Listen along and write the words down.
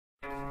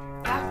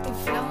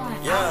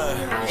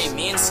Hey,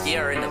 me and Ski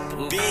are in the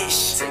booth.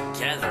 Bitch.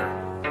 Together.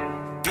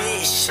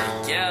 Bitch.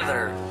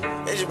 Together.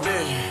 It's your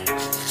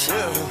bitch.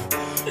 Yeah.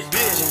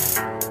 Bitch.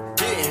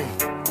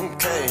 Damn.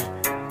 Okay.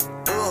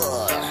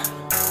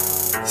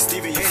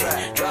 Stevie, hit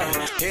it, drop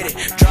it, hit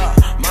it, drop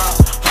my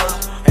hoe.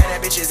 And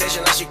that bitch is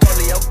Asian like she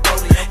Colio.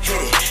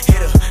 Hit it,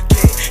 hit her,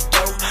 get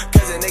dope.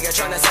 Cause a nigga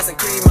tryna Assassin's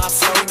Creed my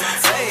flow.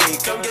 Hey,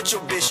 come get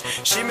your bitch,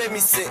 she made me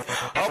sick.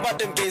 All about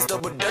them games,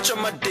 double dutch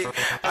on my dick.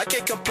 I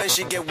can't complain,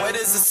 she get wet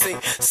as a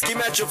sink. Ski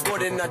match your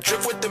foot and I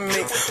drip with the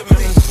mink.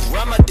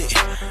 Ride my dick,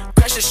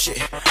 crash the shit.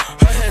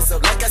 Her hands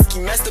up like I ski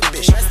master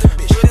bitch.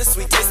 Get a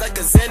sweet taste like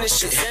a Zen and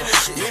shit.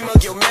 Me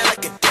mug your man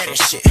like a dad and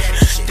shit.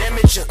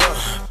 Damage her,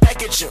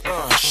 package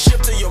her,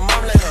 ship to your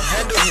mom like her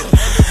handle him.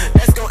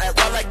 That's gon' act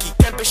wild like he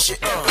camping shit.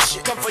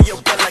 Come for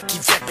your butt like he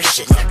zapping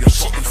shit. Grab your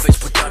fucking face,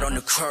 put that on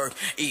the curb.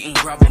 Eating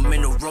gravel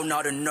mineral,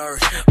 not a nerd.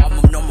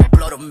 I'ma know my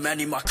blood, a man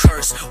need my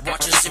curse.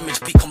 Watch his image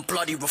become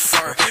bloody,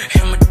 refer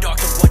him a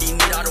doctor, what he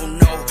need, I don't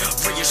know.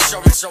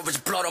 Reassurance over his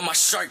blood on my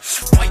shirt.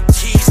 White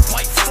tees,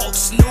 white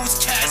folks,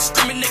 newscast,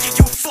 screaming nigga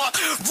you fuck.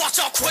 Watch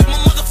out quick,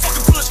 my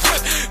motherfucking bullets grip.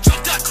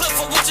 Drop that clip,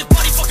 I watch his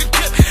body fucking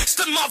dip.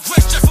 Slip my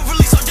wrist just for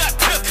release on that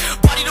pip.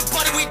 Body to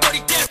body, we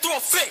dirty dance through a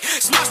fit.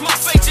 Smash my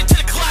face into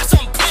the glass,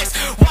 I'm pissed.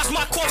 Watch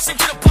my corpse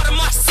into the bottom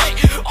of my seat.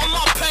 All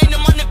my pain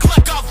and my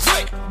neglect, I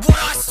wreck. What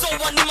I sow,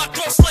 I need my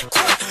girl slick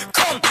quick.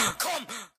 Come